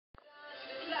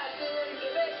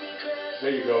There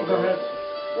you go, girl.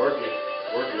 Work it.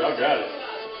 Work it. Y'all got it.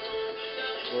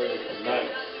 Work it.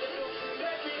 Nice.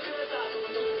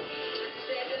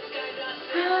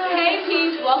 Hey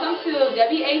peeps, welcome to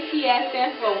WATS,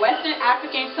 stands for Western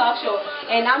African Talk Show,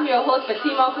 and I'm your host,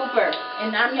 Fatima Cooper.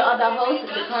 And I'm your other host,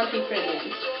 the Country Friend.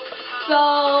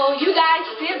 So you guys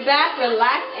sit back,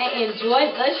 relax, and enjoy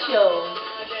the show.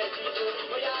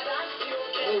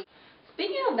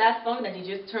 Speaking of that song that you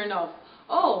just turned off,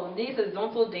 oh, this is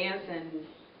Zonto dance and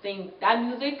thing. That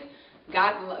music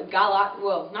got a lot.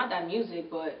 Well, not that music,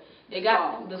 but it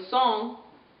got the song.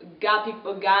 Got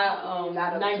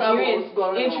Nigerians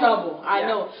in trouble. I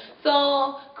know.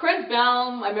 So Chris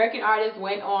Brown, American artist,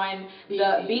 went on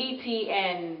the BET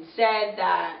and said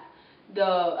that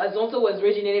the Azonto was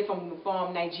originated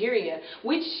from Nigeria,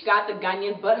 which got the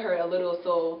Ghanaians butthurt a little.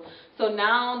 So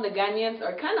now the Ghanaians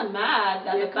are kind of mad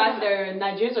that the fact that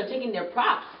Nigerians are taking their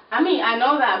props. I mean, I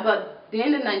know that, but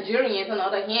then the Nigerians, on the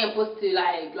other hand, supposed to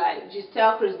like just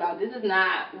tell Chris Brown, this is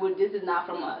not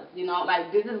from us, you know,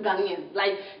 like this is Ghanaian.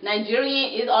 Like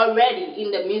Nigerian is already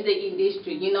in the music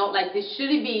industry, you know, like this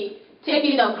shouldn't be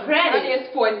taking the credit. It's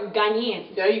for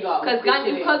Ghanaians. There you go. Because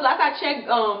like I checked,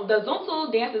 the Zonto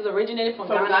dance is originated from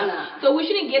Ghana. So we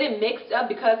shouldn't get it mixed up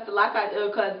because if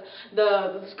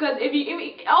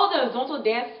all the Zonto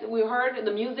dance we heard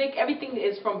the music, everything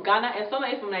is from Ghana and some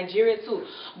is from Nigeria too.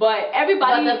 But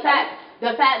everybody. But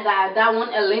the fact that one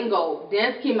Alingo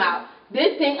dance came out.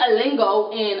 They think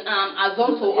Alingo and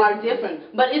Azonto are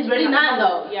different, but it's really not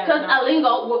though. Because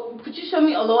Alingo, could you show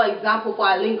me a little example for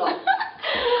Alingo?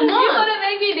 Come on. You wanna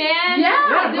make me dance?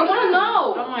 Yeah, they wanna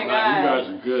know. Oh my God. God. You guys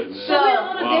are good, man. Show me a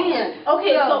little dance.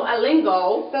 Okay, so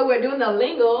Alingo. So we're doing the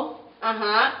lingo.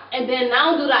 And then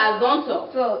now do the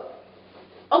Azonto. So.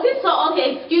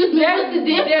 Okay, excuse me. What's the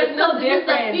difference? There's no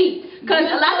difference. Because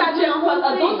like I said,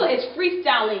 Azonto is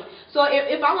freestyling. So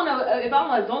if I want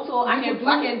Azonto, I can do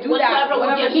that. Whatever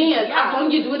with your hands. As long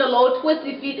as you do the little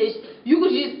twisty feet, you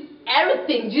could just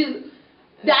everything.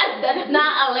 That's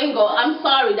not a lingo. I'm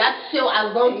sorry. That's still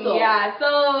Azonto. Yeah.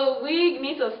 So we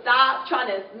need to stop trying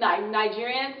to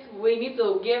Nigerians. We need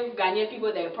to give Ghanaian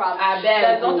people their props. I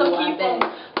bet. Azonto came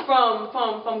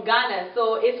from Ghana.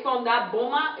 So it's from that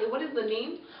Boma. What is the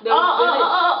name?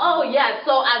 Yeah.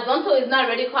 So Azonto is not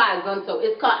really called Azonto.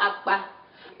 It's called Akpa.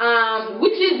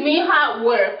 Which is me hard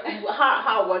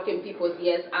working people,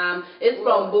 yes. It's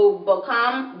from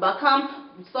Bakam,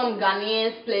 some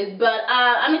Ghanaians place. But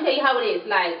let me tell you how it is.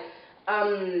 Like,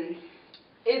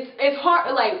 it's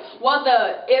hard. Like, well,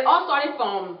 it all started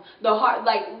from the heart.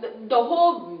 Like the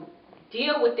whole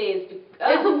deal with it is.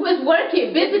 It's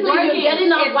working. Basically, you're getting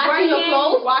up, washing your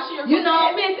clothes. You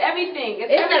know, it's everything.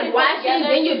 It's like washing,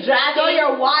 then you're driving. So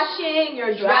you're washing,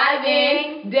 you're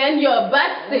driving, then you're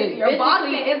busting. You're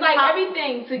busting. It's like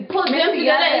everything to put them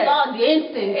together. It's all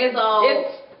dancing.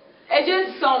 It's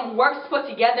just some works put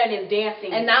together and it's dancing.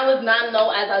 And now it's not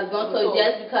known as Azonto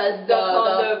just because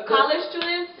the college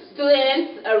students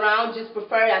around just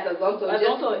prefer it as Azonto.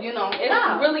 You know,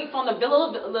 it's really from the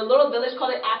little village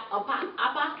called it Apa.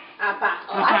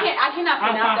 I cannot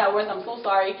pronounce that word. I'm so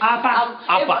sorry.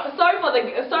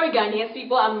 Sorry Ghanaian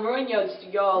people. I'm ruining your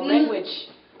language.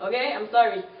 Okay, I'm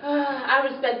sorry. I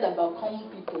respect the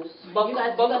Bakom peoples. Bakom.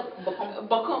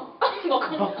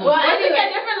 Well, anyway,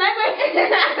 a different language.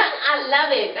 I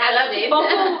love it.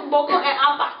 Bakom and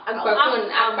Apa.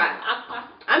 Akpa.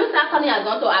 I'm going to start calling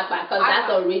Azonto Akpa because that's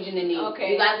the original name.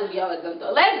 Okay. You guys will be our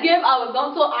Azonto. Let's give our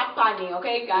Azonto Akpa name,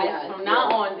 okay, guys? From now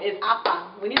on, it's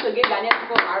Akpa. We need to give Ghanaian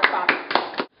people our props.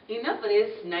 Enough of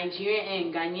this Nigerian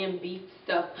and Ghanaian beef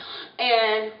stuff.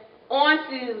 And on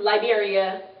to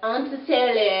Liberia. On to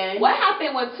Sierra Leone. What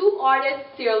happened when two artists,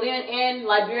 Sierra Leone and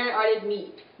Liberian artists,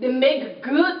 meet? They make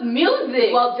good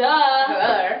music. Well,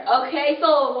 duh. Okay,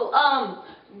 so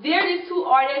there are these two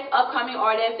artists, upcoming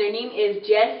artists. Their name is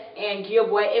Jess and Gil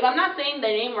Boy. If I'm not saying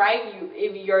their name right,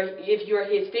 if you're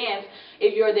his fans,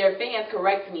 if you're their fans,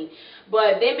 correct me.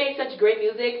 But they make such great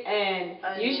music, and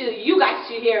you guys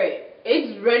should hear it.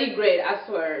 It's really great. I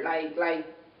swear, like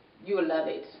you will love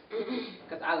it.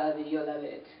 Because I love it, you'll love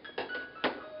it.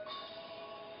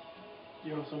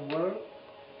 You want some water?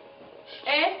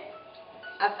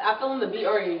 I feel the beat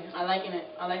already. I liking it.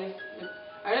 I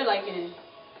really liking it.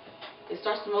 It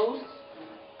starts smooth.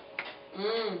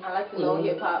 I like the little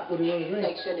hip hop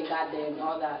texture they got there and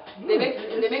all that. They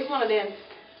make fun of dance.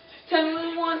 Tell me what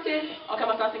you want it. Okay, I'm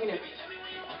gonna start singing it.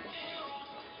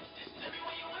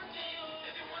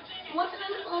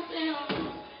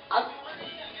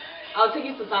 I'll take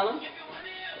you to Salon.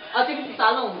 I'll take you to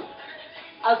Salon.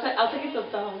 I'll take you to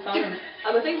Salon. I'm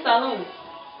gonna take Salon.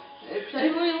 Tell me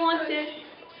what you want it.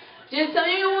 Just tell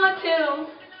me you want to.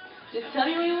 Just tell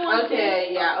me what you want.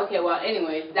 Okay, yeah, okay, well,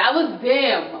 anyways, that was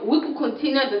them. We could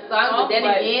continue the song, but then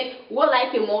again, we'll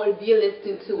like it more if you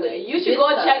listen to it. You should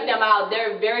go check them out.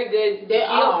 They're very good. They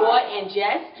are. Boy and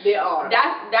Jess. They are.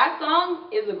 That song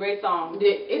is a great song.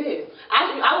 It is.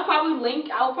 I will probably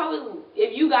link,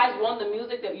 if you guys want the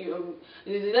music that you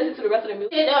listen to the rest of the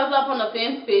music. Hit us up on the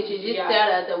fans page and just Yeah. tell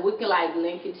us and we can like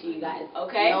link it to you guys.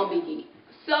 Okay. No biggie.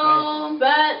 So,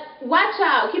 but watch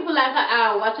out, keep it like an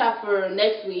eye, watch out for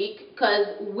next week,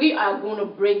 because we are going to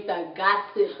bring the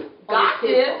gossip.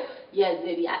 Gossip? Yes,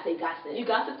 Diddy, I say gossip. you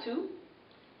gossip too?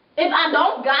 If I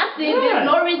don't gossip, Yeah. there's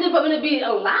no reason for me to be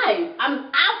alive. I'm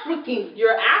African.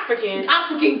 You're African.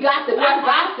 African gossip. I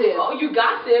gossip. Oh, you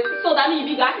gossip. So that means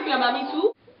you be gossiping about me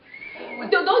too?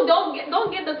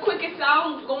 Don't get the quickest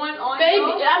sound going on. Baby,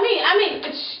 yo. I mean,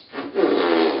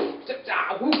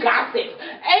 who gossip?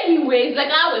 Anyways, like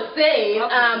I was saying,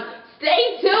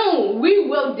 stay tuned. We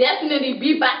will definitely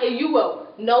be back, and you will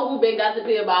know who been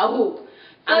gossiping about who.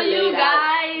 So you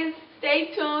guys,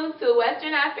 stay tuned to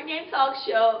Western African Talk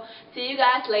Show. See you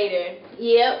guys later.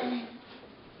 Yep.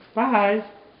 Bye.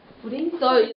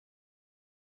 So